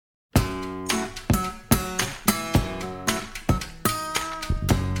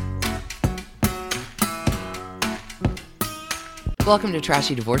Welcome to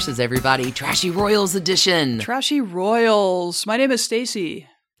Trashy Divorces, everybody. Trashy Royals edition. Trashy Royals. My name is Stacy.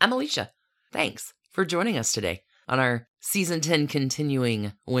 I'm Alicia. Thanks for joining us today on our Season 10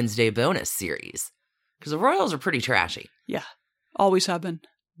 continuing Wednesday bonus series. Because the Royals are pretty trashy. Yeah, always have been.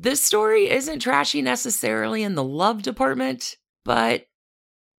 This story isn't trashy necessarily in the love department, but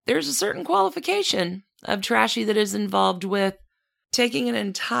there's a certain qualification of trashy that is involved with taking an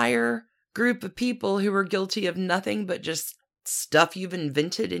entire group of people who are guilty of nothing but just stuff you've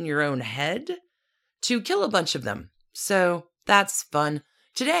invented in your own head to kill a bunch of them. So that's fun.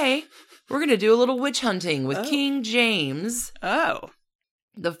 Today, we're going to do a little witch hunting with King James.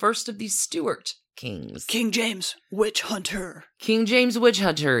 The first of the Stuart kings. King James, witch hunter. King James, witch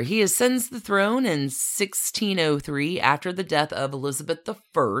hunter. He ascends the throne in 1603 after the death of Elizabeth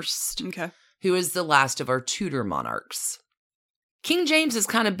I, who is the last of our Tudor monarchs. King James has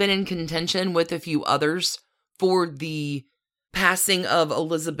kind of been in contention with a few others for the passing of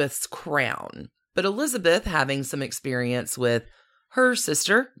Elizabeth's crown. But Elizabeth, having some experience with her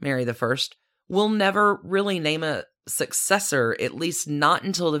sister, Mary I, will never really name a successor, at least not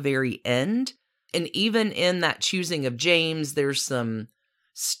until the very end. And even in that choosing of James, there's some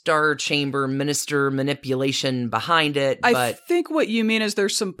Star Chamber minister manipulation behind it. I think what you mean is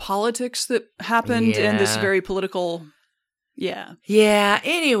there's some politics that happened in this very political... Yeah,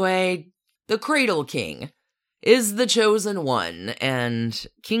 anyway, the Cradle King is the chosen one, and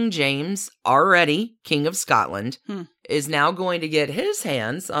King James, already King of Scotland, is now going to get his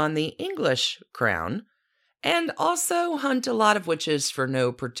hands on the English crown, and also hunt a lot of witches for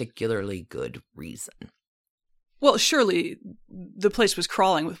no particularly good reason. Well, surely the place was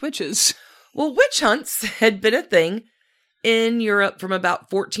crawling with witches. Well, witch hunts had been a thing in Europe from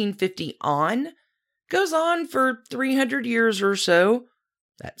about 1450 on. Goes on for 300 years or so.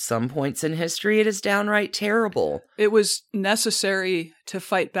 At some points in history, it is downright terrible. It was necessary to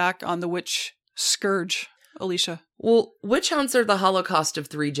fight back on the witch scourge, Alicia. Well, witch hunts are the Holocaust of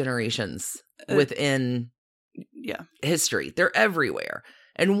 3 generations within history. They're everywhere.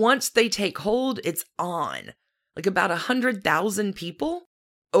 And once they take hold, it's on. Like about 100,000 people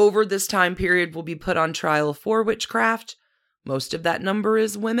over this time period will be put on trial for witchcraft. Most of that number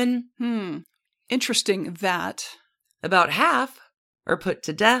is women. Interesting that. About half are put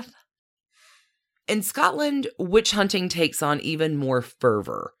to death. In Scotland, witch hunting takes on even more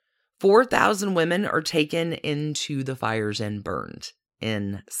fervor. 4,000 women are taken into the fires and burned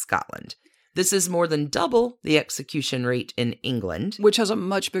in Scotland. This is more than double the execution rate in England. Which has a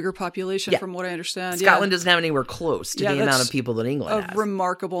much bigger population from what I understand. Scotland doesn't have anywhere close to the amount of people that England has. A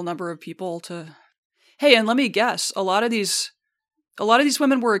remarkable number of people to... Hey, and let me guess, a lot of these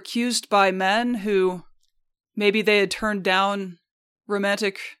women were accused by men who maybe they had turned down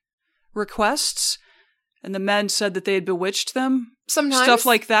romantic requests, and the men said that they had bewitched them. Sometimes. Stuff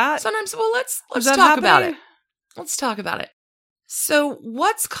like that. Sometimes. Well, let's talk about it. Let's talk about it. So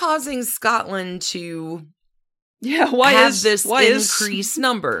what's causing Scotland to have this increased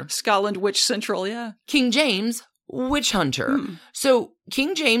number? Scotland Witch Central, King James, witch hunter. So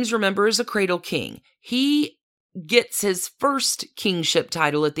King James, remember, is a cradle king. He gets his first kingship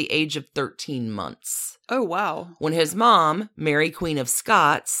title at the age of 13 months. Oh, wow. When his mom, Mary Queen of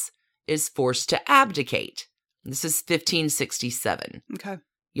Scots, is forced to abdicate. This is 1567. Okay.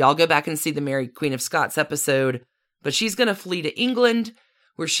 Y'all go back and see the Mary Queen of Scots episode, but she's going to flee to England,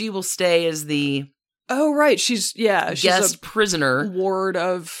 where she will stay as the... Oh, right. She's guest prisoner. Ward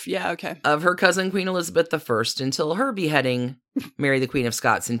of her cousin, Queen Elizabeth I, until her beheading, Mary the Queen of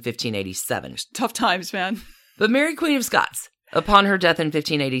Scots, in 1587. Tough times, man. But Mary Queen of Scots, upon her death in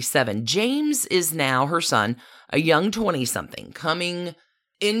 1587, James is now, her son, a young 20-something, coming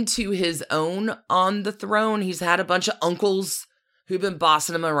into his own on the throne. He's had a bunch of uncles who've been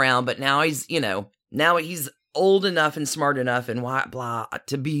bossing him around, but now he's old enough and smart enough and blah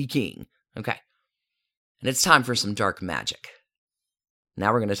to be king. Okay. And it's time for some dark magic.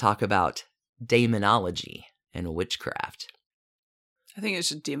 Now we're going to talk about demonology and witchcraft. I think it's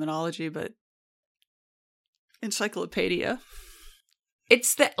just demonology, but encyclopedia.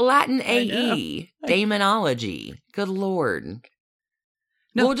 It's the Latin AE, demonology. Good Lord.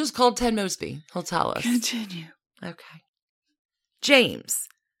 No. We'll just call Ted Mosby. He'll tell us. Continue. Okay. James.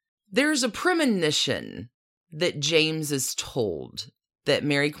 There's a premonition that James is told that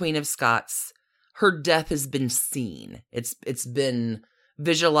Mary Queen of Scots, her death has been seen. It's been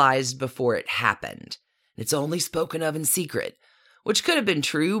visualized before it happened. It's only spoken of in secret, which could have been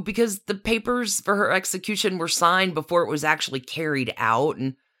true because the papers for her execution were signed before it was actually carried out,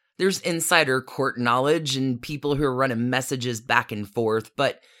 and there's insider court knowledge and people who are running messages back and forth,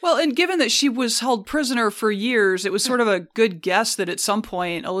 but... Well, and given that she was held prisoner for years, it was sort of a good guess that at some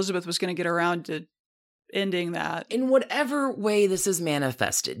point Elizabeth was going to get around to ending that. In whatever way this is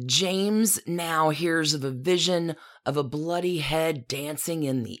manifested, James now hears of a vision of a bloody head dancing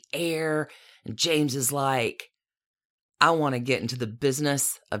in the air, and James is like, I want to get into the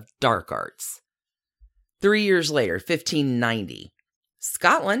business of dark arts. 3 years later, 1590,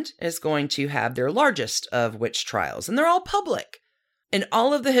 Scotland is going to have their largest of witch trials, and they're all public. In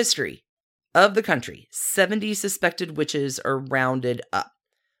all of the history of the country, 70 suspected witches are rounded up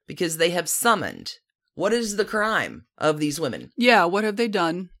because they have summoned. What is the crime of these women? Yeah, what have they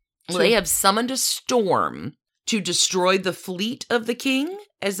done? Well, they have summoned a storm to destroy the fleet of the king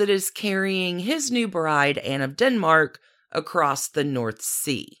as it is carrying his new bride, Anne of Denmark, across the North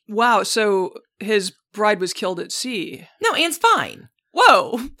Sea. Wow, so his bride was killed at sea. No, Anne's fine.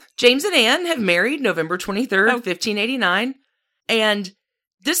 Whoa! James and Anne have married November 23rd, 1589, and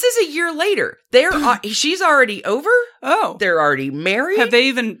this is a year later. She's already over. Oh. They're already married. Have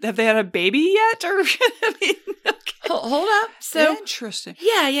they had a baby yet? Or I mean, okay. Hold up. So interesting.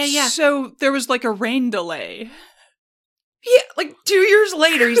 Yeah. So there was like a rain delay. Yeah, like 2 years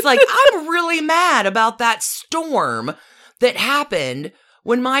later, he's like, I'm really mad about that storm that happened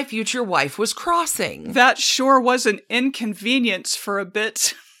when my future wife was crossing. That sure was an inconvenience for a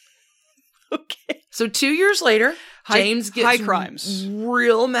bit. Okay. So 2 years later, James gets high crimes.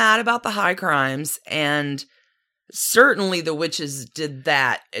 Real mad about the high crimes, and certainly the witches did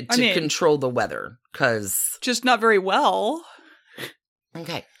that to control the weather, because... Just not very well.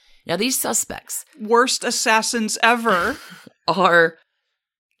 Okay. Now these suspects... Worst assassins ever. ...are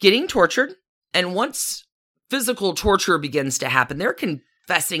getting tortured, and once physical torture begins to happen, they're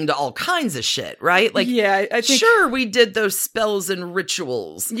confessing to all kinds of shit, right? Like, yeah, I think... Sure, we did those spells and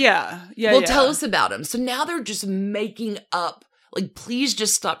rituals. Yeah. Well, tell us about them. So now they're just making up, like, please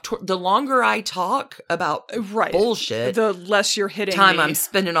just stop. The longer I talk about bullshit, the less you're hitting time me. I'm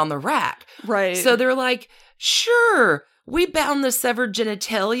spending on the rack. Right. So they're like, sure, we bound the severed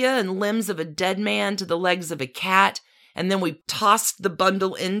genitalia and limbs of a dead man to the legs of a cat, and then we tossed the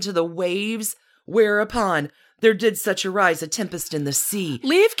bundle into the waves, whereupon there did such arise a tempest in the sea.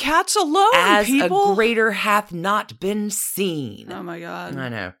 Leave cats alone, as people. A greater hath not been seen. Oh my God. I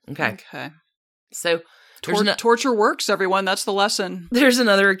know. Okay. So torture works, everyone. That's the lesson. There's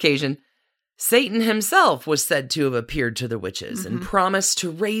another occasion. Satan himself was said to have appeared to the witches and promised to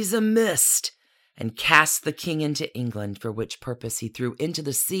raise a mist and cast the king into England, for which purpose he threw into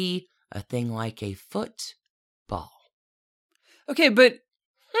the sea a thing like a football. Okay, but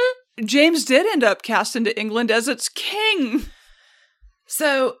James did end up cast into England as its king.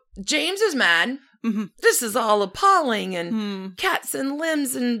 So James is mad. Mm-hmm. This is all appalling, and cats and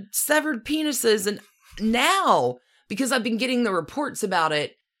limbs and severed penises. And now, because I've been getting the reports about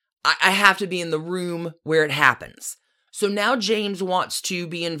it, I have to be in the room where it happens. So now James wants to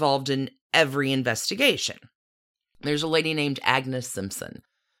be involved in every investigation. There's a lady named Agnes Simpson.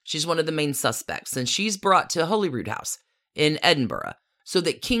 She's one of the main suspects, and she's brought to Holyrood House in Edinburgh so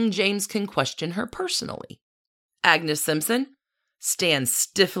that King James can question her personally. Agnes Simpson stands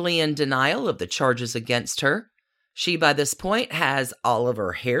stiffly in denial of the charges against her. She, by this point, has all of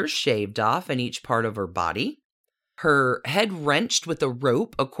her hair shaved off and each part of her body, her head wrenched with a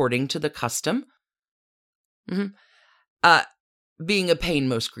rope according to the custom, being a pain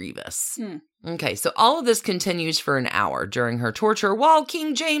most grievous. Okay, so all of this continues for an hour during her torture, while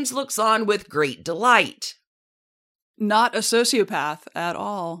King James looks on with great delight. Not a sociopath at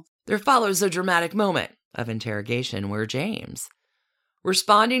all. There follows a dramatic moment of interrogation where James,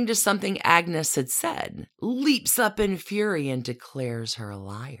 responding to something Agnes had said, leaps up in fury and declares her a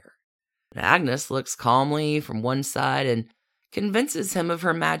liar. Agnes looks calmly from one side and convinces him of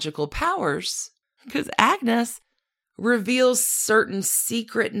her magical powers, because Agnes reveals certain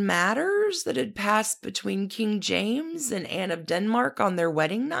secret matters that had passed between King James and Anne of Denmark on their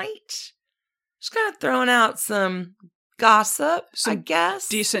wedding night. Just kind of throwing out some gossip, I guess.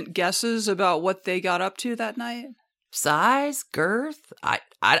 Decent guesses about what they got up to that night. Size, girth, I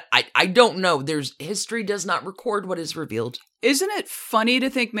don't know. History does not record what is revealed. Isn't it funny to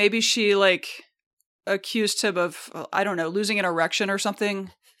think maybe she accused him of, I don't know, losing an erection or something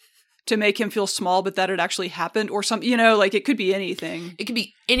to make him feel small, but that it actually happened or something, it could be anything. It could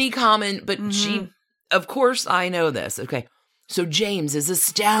be any comment, but she, of course I know this. Okay. So James is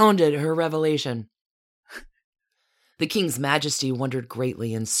astounded at her revelation. The king's majesty wondered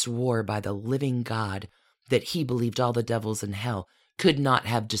greatly and swore by the living God that he believed all the devils in hell could not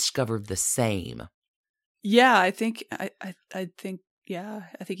have discovered the same. Yeah, I think Yeah,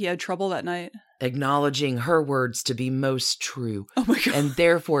 I think he had trouble that night. Acknowledging her words to be most true. Oh my God. And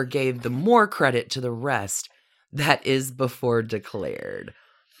therefore gave the more credit to the rest that is before declared.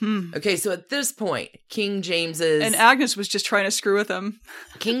 Okay, so at this point, King James's... And Agnes was just trying to screw with him.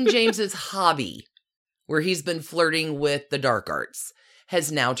 King James's hobby, where he's been flirting with the dark arts,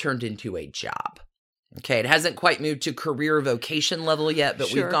 has now turned into a job. Okay, it hasn't quite moved to career vocation level yet, but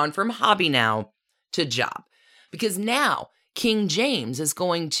Sure. we've gone from hobby now to job. Because now King James is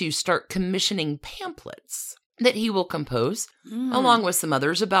going to start commissioning pamphlets that he will compose, along with some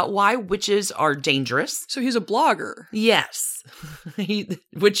others, about why witches are dangerous. So he's a blogger. Yes.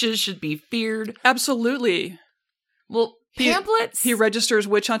 Witches should be feared. Absolutely. Well, pamphlets He registers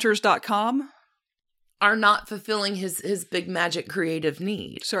witchhunters.com. are not fulfilling his big magic creative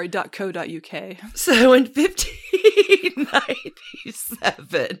need. Sorry, .co.uk. So in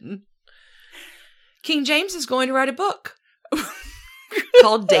 1597, King James is going to write a book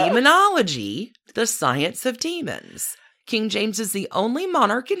called Daemonology, the Science of Demons. King James is the only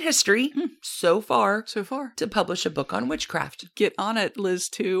monarch in history so far to publish a book on witchcraft. Get on it, Liz,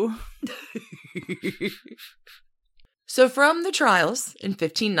 too. So from the trials in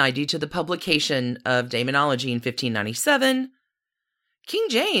 1590 to the publication of Daemonology in 1597, King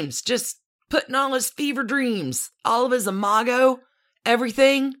James just putting all his fever dreams, all of his imago,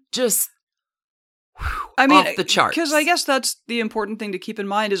 everything just off the charts. Because I guess that's the important thing to keep in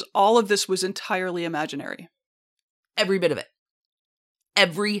mind is all of this was entirely imaginary. Every bit of it.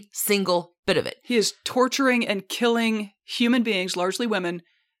 Every single bit of it. He is torturing and killing human beings, largely women,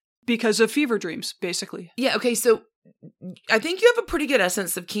 because of fever dreams, basically. Yeah, okay, so I think you have a pretty good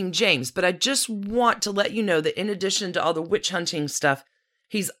essence of King James, but I just want to let you know that in addition to all the witch hunting stuff,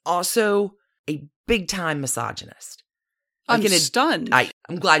 he's also a big-time misogynist. I'm stunned.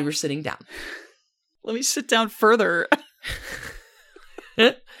 I'm glad you're sitting down. Let me sit down further.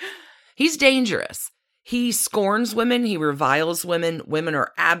 He's dangerous. He scorns women. He reviles women. Women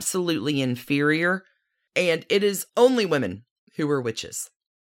are absolutely inferior. And it is only women who are witches.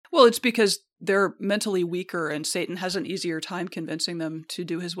 Well, it's because they're mentally weaker and Satan has an easier time convincing them to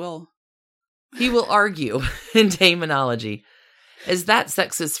do his will. He will argue in Daemonology as that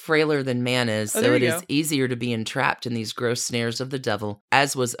sex is frailer than man is, so it is easier to be entrapped in these gross snares of the devil,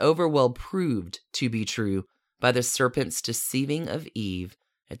 as was overwell proved to be true by the serpent's deceiving of Eve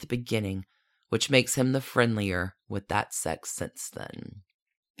at the beginning, which makes him the friendlier with that sex since then.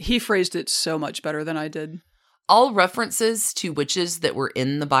 He phrased it so much better than I did. All references to witches that were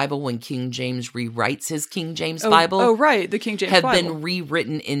in the Bible when King James rewrites his King James Bible. Oh, right, the King James have Bible. been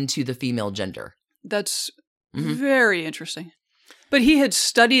rewritten into the female gender. That's very interesting. But he had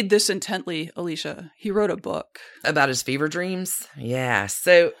studied this intently, Alicia. He wrote a book. About his fever dreams? Yeah.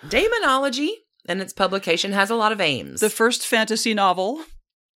 So Daemonology and its publication has a lot of aims. The first fantasy novel.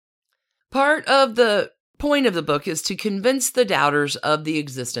 Part of the point of the book is to convince the doubters of the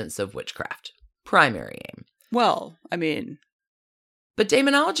existence of witchcraft. Primary aim. Well, I mean... But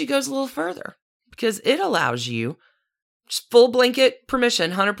Daemonology goes a little further because it allows you just full blanket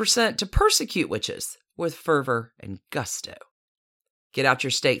permission, 100%, to persecute witches with fervor and gusto. Get out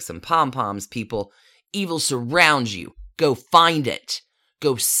your stakes and pom-poms, people. Evil surrounds you. Go find it.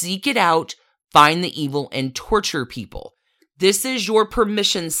 Go seek it out, find the evil, and torture people. This is your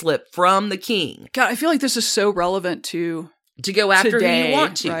permission slip from the king. God, I feel like this is so relevant to go after today, who you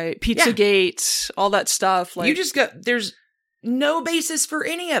want to. Right? Pizzagate, all that stuff. Like, you just go, there's no basis for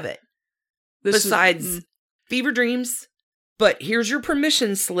any of it. Besides fever dreams. But here's your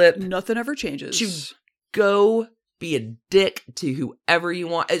permission slip. Nothing ever changes. To go be a dick to whoever you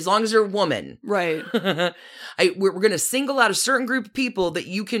want, as long as they're a woman. Right. We're going to single out a certain group of people that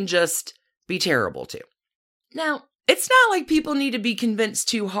you can just be terrible to. Now, it's not like people need to be convinced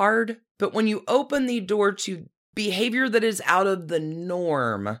too hard, but when you open the door to behavior that is out of the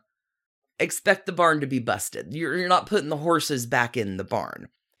norm, expect the barn to be busted. You're not putting the horses back in the barn.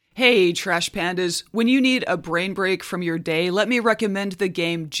 Hey, Trash Pandas. When you need a brain break from your day, let me recommend the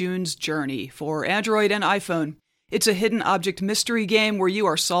game June's Journey for Android and iPhone. It's a hidden object mystery game where you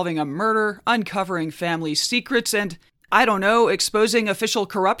are solving a murder, uncovering family secrets, and, I don't know, exposing official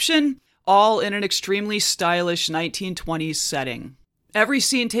corruption, all in an extremely stylish 1920s setting. Every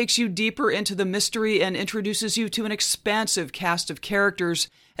scene takes you deeper into the mystery and introduces you to an expansive cast of characters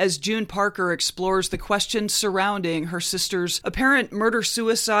as June Parker explores the questions surrounding her sister's apparent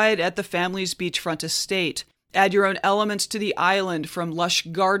murder-suicide at the family's beachfront estate. Add your own elements to the island, from lush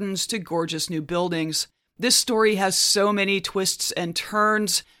gardens to gorgeous new buildings. This story has so many twists and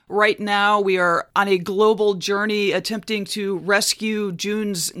turns. Right now, we are on a global journey attempting to rescue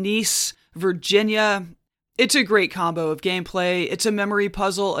June's niece, Virginia. It's a great combo of gameplay. It's a memory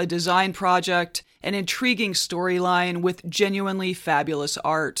puzzle, a design project, an intriguing storyline with genuinely fabulous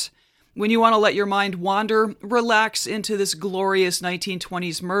art. When you want to let your mind wander, relax into this glorious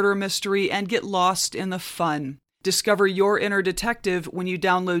 1920s murder mystery and get lost in the fun. Discover your inner detective when you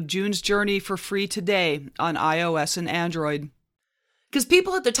download June's Journey for free today on iOS and Android. Because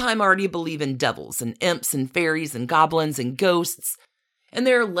people at the time already believe in devils and imps and fairies and goblins and ghosts. And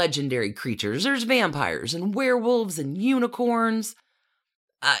there are legendary creatures. There's vampires and werewolves and unicorns.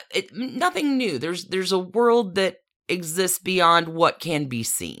 Nothing new. There's a world that exists beyond what can be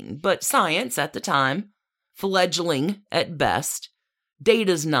seen. But science at the time, fledgling at best,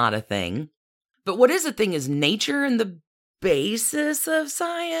 data's not a thing. But what is a thing is nature and the basis of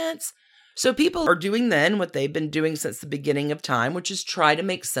science. So people are doing then what they've been doing since the beginning of time, which is try to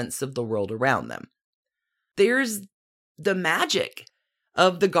make sense of the world around them. There's the magic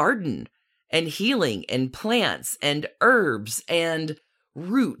of the garden and healing and plants and herbs and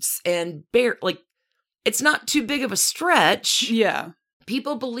roots and it's not too big of a stretch. Yeah.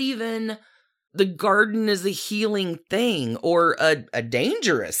 People believe in the garden as a healing thing or a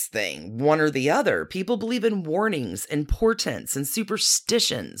dangerous thing, one or the other. People believe in warnings and portents and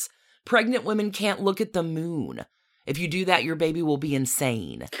superstitions. Pregnant women can't look at the moon. If you do that, your baby will be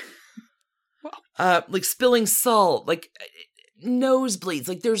insane. Like spilling salt, like nosebleeds.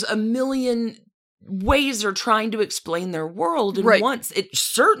 Like there's a million ways they're trying to explain their world. And once it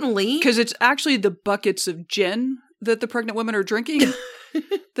certainly... Because it's actually the buckets of gin that the pregnant women are drinking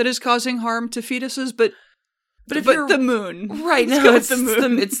that is causing harm to fetuses. But if you're the moon. Right. No, it's the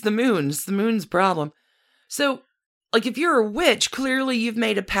moon. It's the moon. It's the moon's problem. So... like, if you're a witch, clearly you've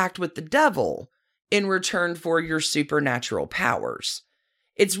made a pact with the devil in return for your supernatural powers.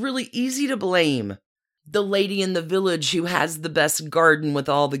 It's really easy to blame the lady in the village who has the best garden with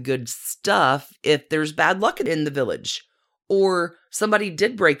all the good stuff if there's bad luck in the village. Or somebody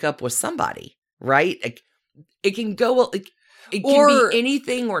did break up with somebody, right? It can go... it can be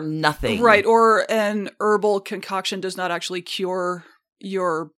anything or nothing. Right, or an herbal concoction does not actually cure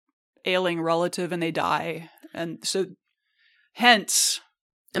your ailing relative and they die. And so, hence,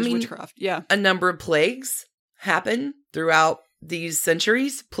 witchcraft. Yeah. A number of plagues happen throughout these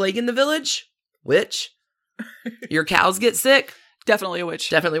centuries. Plague in the village, witch. Your cows get sick. Definitely a witch.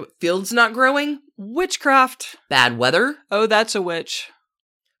 Definitely. Fields not growing. Witchcraft. Bad weather. Oh, that's a witch.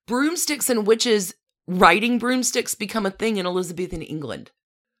 Broomsticks and witches riding broomsticks become a thing in Elizabethan England.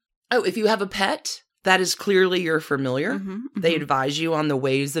 Oh, if you have a pet, that is clearly your familiar. Mm-hmm, mm-hmm. They advise you on the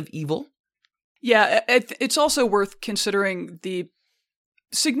ways of evil. Yeah, it's also worth considering the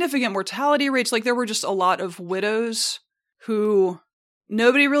significant mortality rates. Like, there were just a lot of widows who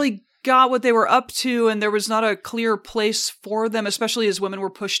nobody really got what they were up to, and there was not a clear place for them, especially as women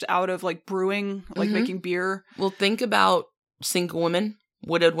were pushed out of, like, brewing, like making beer. Well, think about single women,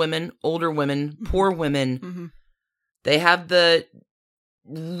 widowed women, older women, poor women. Mm-hmm. They have the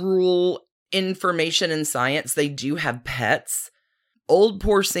rural information and science. They do have pets. Old,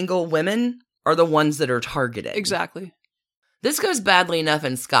 poor, single women are the ones that are targeted. Exactly. This goes badly enough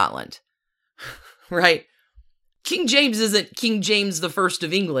in Scotland, right? King James isn't King James the First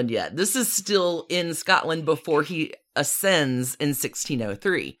of England yet. This is still in Scotland before he ascends in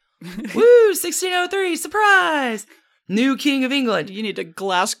 1603. Woo, 1603, surprise! New King of England. You need to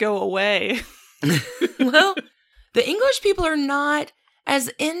Glasgow away. Well, the English people are not as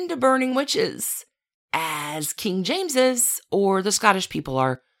into burning witches as King James is, or the Scottish people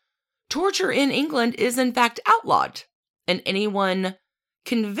are. Torture in England is in fact outlawed, and anyone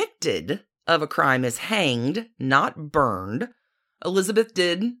convicted of a crime is hanged, not burned. Elizabeth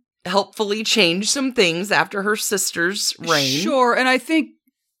did helpfully change some things after her sister's reign. Sure, and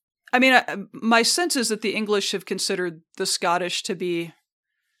my sense is that the English have considered the Scottish to be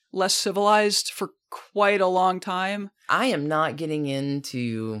less civilized for quite a long time. I am not getting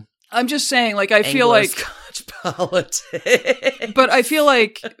into... I'm just saying, like, I feel like... Scotch politics. But I feel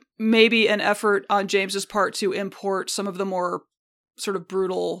like maybe an effort on James's part to import some of the more sort of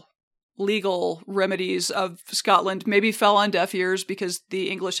brutal legal remedies of Scotland maybe fell on deaf ears because the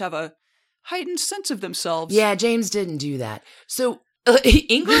English have a heightened sense of themselves. Yeah, James didn't do that. So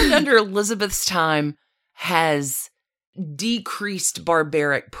England under Elizabeth's time has decreased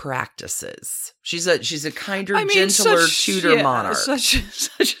barbaric practices. She's a kinder, gentler Tudor monarch. Such as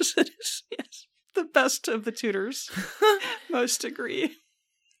it is. Yes, the best of the Tudors. Most agree.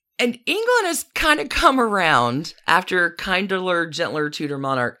 And England has kind of come around after kinder, gentler Tudor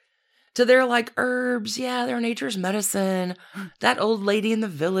monarch to their like herbs. Yeah, they're nature's medicine. That old lady in the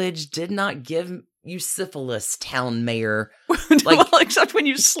village did not give you syphilis, town mayor. Well, except when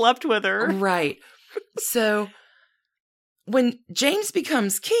you slept with her. Right. So when James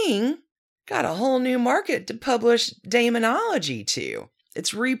becomes king, got a whole new market to publish demonology to.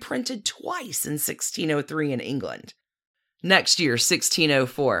 It's reprinted twice in 1603 in England. Next year,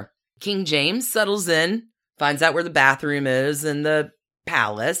 1604, King James settles in, finds out where the bathroom is in the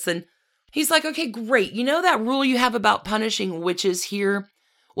palace, and he's like, okay, great. You know that rule you have about punishing witches here?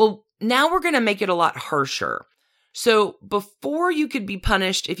 Well, now we're going to make it a lot harsher. So before you could be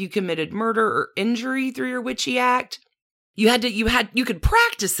punished if you committed murder or injury through your witchy act, you could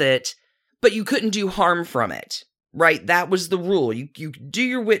practice it, but you couldn't do harm from it. Right? That was the rule. You do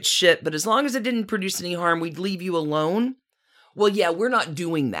your witch shit, but as long as it didn't produce any harm, we'd leave you alone. Well, yeah, we're not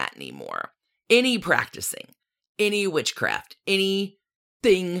doing that anymore. Any practicing, any witchcraft,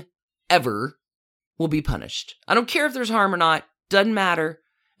 anything ever will be punished. I don't care if there's harm or not. Doesn't matter.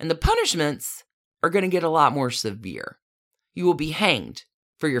 And the punishments are going to get a lot more severe. You will be hanged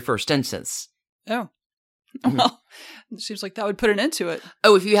for your first instance. Oh. Well, it seems like that would put an end to it.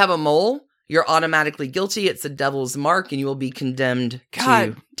 Oh, if you have a mole, you're automatically guilty. It's the devil's mark, and you will be condemned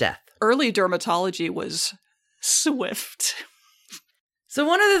to death. Early dermatology was swift. So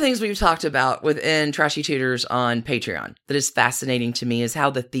one of the things we've talked about within Trashy Tutors on Patreon that is fascinating to me is how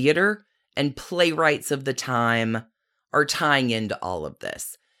the theater and playwrights of the time are tying into all of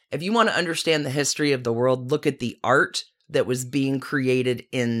this. If you want to understand the history of the world, look at the art that was being created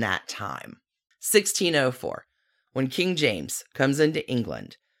in that time. 1604, when King James comes into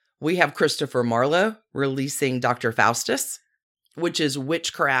England, we have Christopher Marlowe releasing Dr. Faustus, which is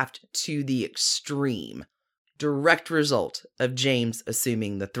witchcraft to the extreme. Direct result of James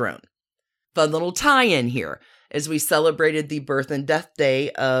assuming the throne. Fun little tie-in here as we celebrated the birth and death day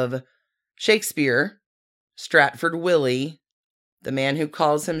of Shakespeare, Stratford Willie, the man who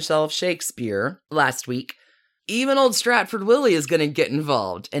calls himself Shakespeare, last week. Even old Stratford Willie is going to get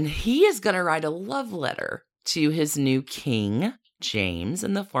involved, and he is going to write a love letter to his new king, James,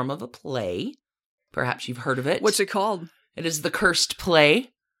 in the form of a play. Perhaps you've heard of it. What's it called? It is The Cursed Play.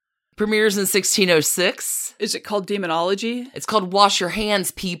 Premieres in 1606. Is it called Demonology? It's called Wash Your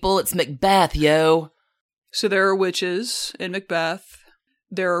Hands, people. It's Macbeth, yo. So there are witches in Macbeth.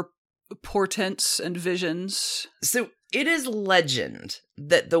 There are portents and visions. So it is legend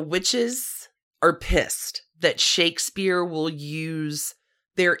that the witches are pissed that Shakespeare will use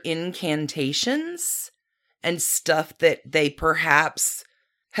their incantations and stuff that they perhaps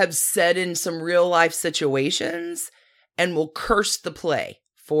have said in some real life situations and will curse the play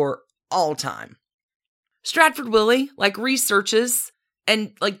for all time. Stratford Willie, researches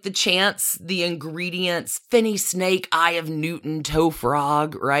and, the chants, the ingredients, Finny Snake, Eye of Newton, Toe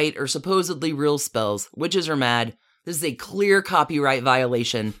Frog, right, are supposedly real spells. Witches are mad. This is a clear copyright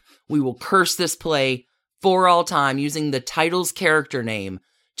violation. We will curse this play for all time using the title's character name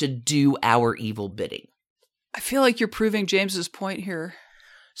to do our evil bidding. I feel like you're proving James's point here.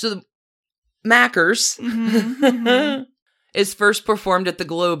 So the Mackers is first performed at the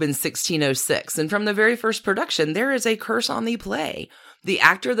Globe in 1606. And from the very first production, there is a curse on the play. The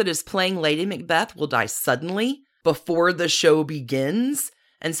actor that is playing Lady Macbeth will die suddenly before the show begins.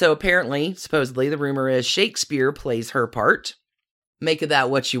 And so apparently, supposedly, the rumor is Shakespeare plays her part. Make of that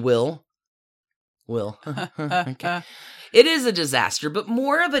what you will. Okay. It is a disaster, but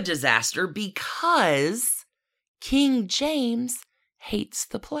more of a disaster because King James hates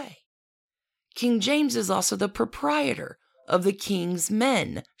the play. King James is also the proprietor of the King's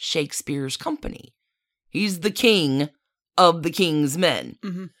Men, Shakespeare's company. He's the king of the King's Men.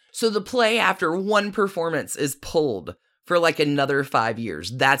 Mm-hmm. So the play, after one performance, is pulled for another 5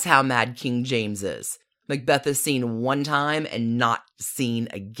 years. That's how mad King James is. Macbeth is seen one time and not seen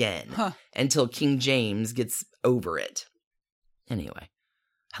again until King James gets over it. Anyway,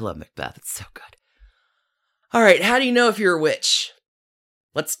 I love Macbeth. It's so good. All right, how do you know if you're a witch?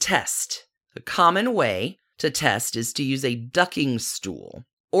 Let's test. The common way to test is to use a ducking stool,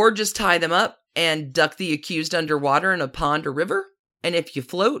 or just tie them up and duck the accused underwater in a pond or river. And if you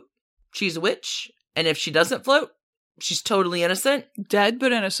float, she's a witch. And if she doesn't float, she's totally innocent. Dead,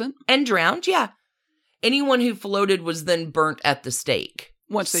 but innocent. And drowned, yeah. Anyone who floated was then burnt at the stake.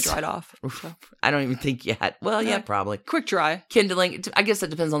 Once they dried off. So. I don't even think you had. Well, yeah, probably. Quick dry. Kindling. I guess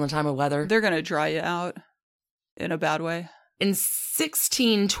it depends on the time of weather. They're going to dry you out in a bad way. In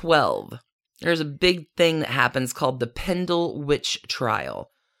 1612, there's a big thing that happens called the Pendle Witch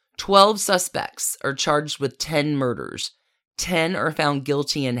Trial. 12 suspects are charged with 10 murders. 10 are found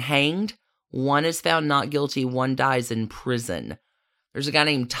guilty and hanged. 1 is found not guilty. 1 dies in prison. There's a guy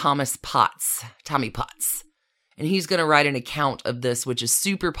named Tommy Potts, and he's going to write an account of this, which is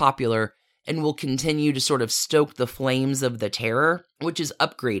super popular and will continue to sort of stoke the flames of the terror, which is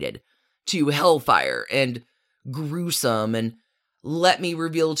upgraded to hellfire and gruesome, and let me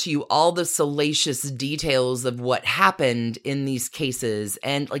reveal to you all the salacious details of what happened in these cases.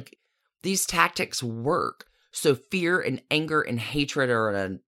 And like, these tactics work. So fear and anger and hatred are at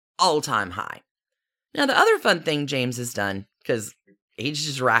an all-time high. Now, the other fun thing James has done, because he's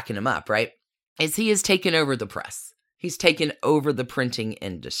just racking them up, right, is he has taken over the press. He's taken over the printing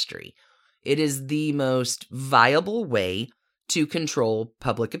industry. It is the most viable way to control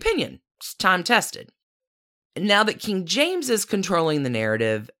public opinion. It's time-tested. Now that King James is controlling the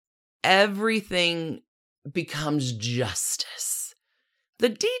narrative, everything becomes justice. The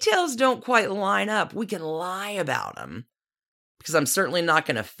details don't quite line up. We can lie about them, because I'm certainly not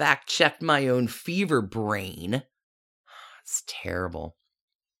going to fact-check my own fever brain. It's terrible.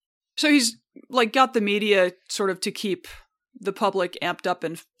 So he's like got the media sort of to keep the public amped up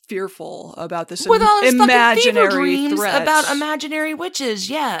and fearful about this with all his imaginary dreams threat about imaginary witches.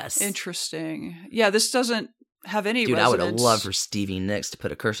 Yes, interesting. Yeah, this doesn't have any. Dude, resonance. I would have loved for Stevie Nicks to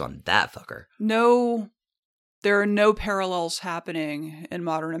put a curse on that fucker. No, there are no parallels happening in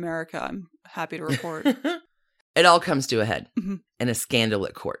modern America. I'm happy to report. It all comes to a head in a scandal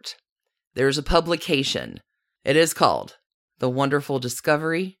at court. There's a publication. It is called The Wonderful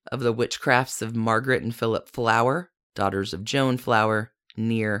Discovery of the Witchcrafts of Margaret and Philip Flower, daughters of Joan Flower,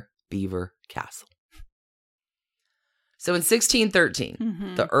 near Beaver Castle. So in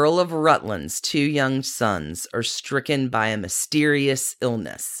 1613, the Earl of Rutland's 2 young sons are stricken by a mysterious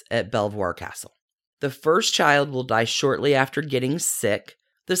illness at Belvoir Castle. The first child will die shortly after getting sick.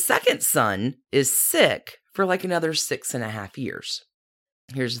 The second son is sick for like another 6.5 years.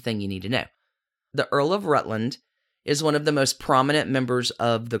 Here's the thing you need to know. The Earl of Rutland is one of the most prominent members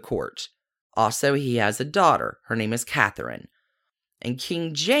of the court. Also, he has a daughter. Her name is Catherine. And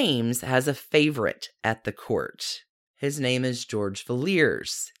King James has a favorite at the court. His name is George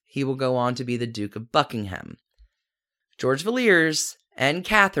Villiers. He will go on to be the Duke of Buckingham. George Villiers and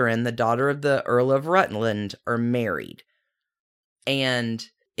Catherine, the daughter of the Earl of Rutland, are married. And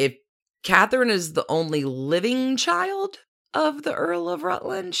if Catherine is the only living child of the Earl of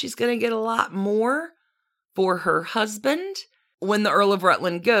Rutland, she's going to get a lot more for her husband when the Earl of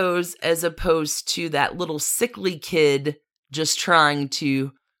Rutland goes, as opposed to that little sickly kid just trying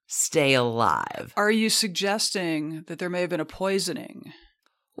to stay alive. Are you suggesting that there may have been a poisoning?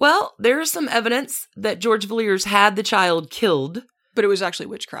 Well, there is some evidence that George Villiers had the child killed. But it was actually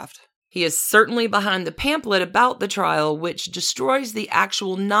witchcraft. He is certainly behind the pamphlet about the trial, which destroys the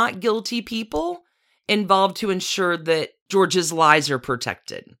actual not guilty people involved to ensure that George's lies are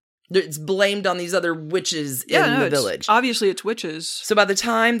protected. It's blamed on these other witches in the village. Obviously, it's witches. So by the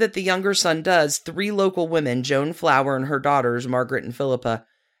time that the younger son does, 3 local women, Joan Flower and her daughters, Margaret and Philippa,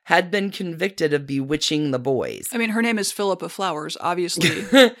 had been convicted of bewitching the boys. I mean, her name is Philippa Flowers, obviously.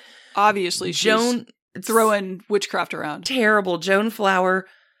 Obviously, she's throwing witchcraft around. Terrible. Joan Flower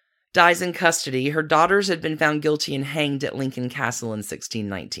dies in custody. Her daughters had been found guilty and hanged at Lincoln Castle in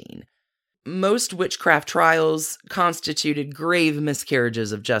 1619. Most witchcraft trials constituted grave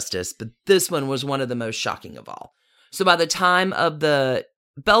miscarriages of justice, but this one was one of the most shocking of all. So by the time of the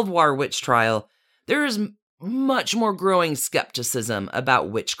Belvoir witch trial, there is much more growing skepticism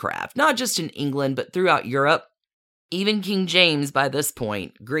about witchcraft, not just in England, but throughout Europe. Even King James, by this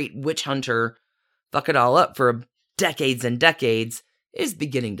point, great witch hunter, fuck it all up for decades and decades, is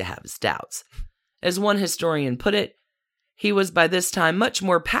beginning to have his doubts. As one historian put it, he was by this time much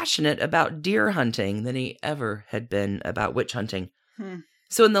more passionate about deer hunting than he ever had been about witch hunting.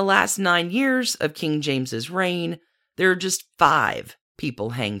 So in the last 9 years of King James's reign, there are just 5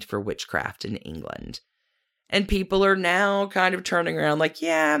 people hanged for witchcraft in England. And people are now kind of turning around like,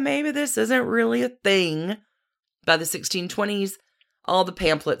 yeah, maybe this isn't really a thing. By the 1620s, all the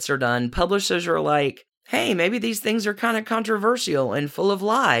pamphlets are done. Publishers are like, hey, maybe these things are kind of controversial and full of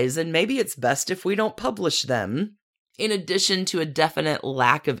lies, and maybe it's best if we don't publish them. In addition to a definite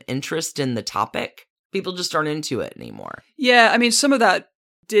lack of interest in the topic, people just aren't into it anymore. Yeah, I mean, some of that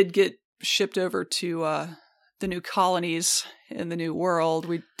did get shipped over to the new colonies in the New World.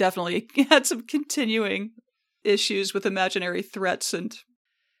 We definitely had some continuing issues with imaginary threats and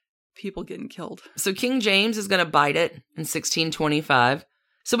people getting killed. So King James is going to bite it in 1625.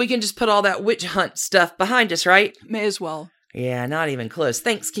 So we can just put all that witch hunt stuff behind us, right? May as well. Yeah, not even close.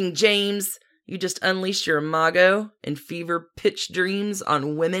 Thanks, King James. You just unleashed your imago and fever-pitch dreams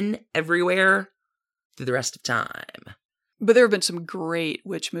on women everywhere through the rest of time. But there have been some great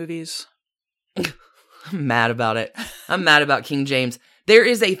witch movies. I'm mad about it. I'm mad about King James. There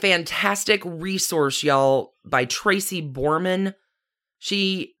is a fantastic resource, y'all, by Tracy Borman.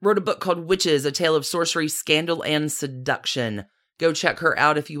 She wrote a book called Witches, A Tale of Sorcery, Scandal, and Seduction. Go check her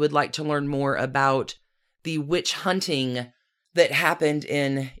out if you would like to learn more about the witch hunting that happened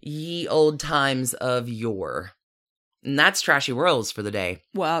in ye old times of yore. And that's Trashy Worlds for the day.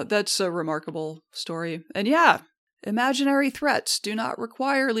 Wow, that's a remarkable story. And yeah, imaginary threats do not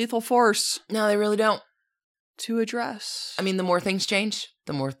require lethal force. No, they really don't. To address. I mean, the more things change,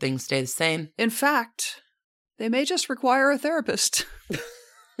 the more things stay the same. In fact, they may just require a therapist.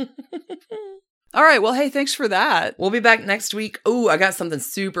 All right, well, hey, thanks for that. We'll be back next week. Oh, I got something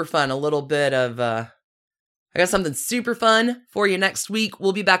super fun. I got something super fun for you next week.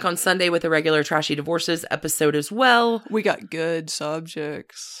 We'll be back on Sunday with a regular Trashy Divorces episode as well. We got good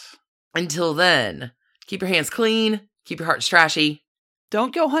subjects. Until then, keep your hands clean. Keep your hearts trashy.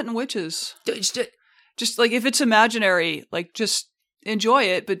 Don't go hunting witches. Just like if it's imaginary, like just enjoy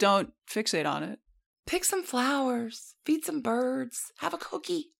it, but don't fixate on it. Pick some flowers. Feed some birds. Have a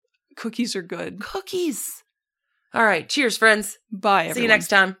cookie. Cookies are good. Cookies. All right. Cheers, friends. Bye, everyone. See you next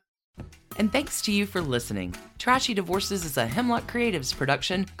time. And thanks to you for listening. Trashy Divorces is a Hemlock Creatives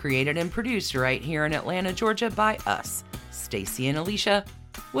production, created and produced right here in Atlanta, Georgia by us, Stacy and Alicia,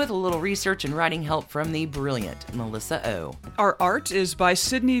 with a little research and writing help from the brilliant Melissa O. Our art is by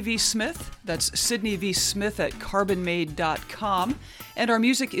Sydney V. Smith. That's Sydney V. Smith at carbonmade.com. And our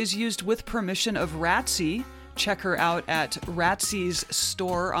music is used with permission of Ratsy. Check her out at Ratsy's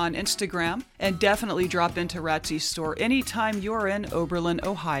store on Instagram, and definitely drop into Ratsy's store anytime you're in Oberlin,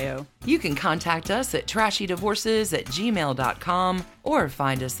 Ohio. You can contact us at trashydivorces@gmail.com or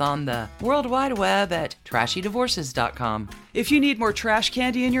find us on the World Wide Web at trashydivorces.com. If you need more trash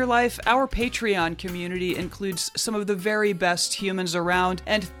candy in your life, our Patreon community includes some of the very best humans around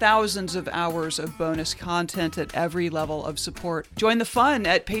and thousands of hours of bonus content at every level of support. Join the fun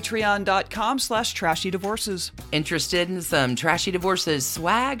at patreon.com/trashydivorces. Interested in some Trashy Divorces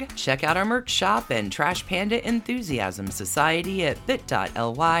swag? Check out our merch shop and Trash Panda Enthusiasm Society at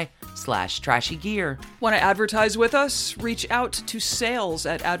bit.ly/trashygear. Want to advertise with us? Reach out to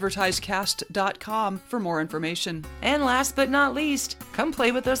sales@advertisecast.com for more information. And last but not least, come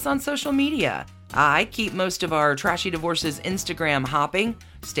play with us on social media. I keep most of our Trashy Divorces Instagram hopping.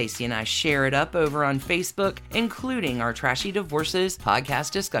 Stacy and I share it up over on Facebook, including our Trashy Divorces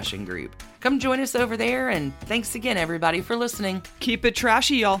podcast discussion group. Come join us over there, and thanks again, everybody, for listening. Keep it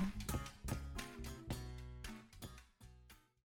trashy, y'all.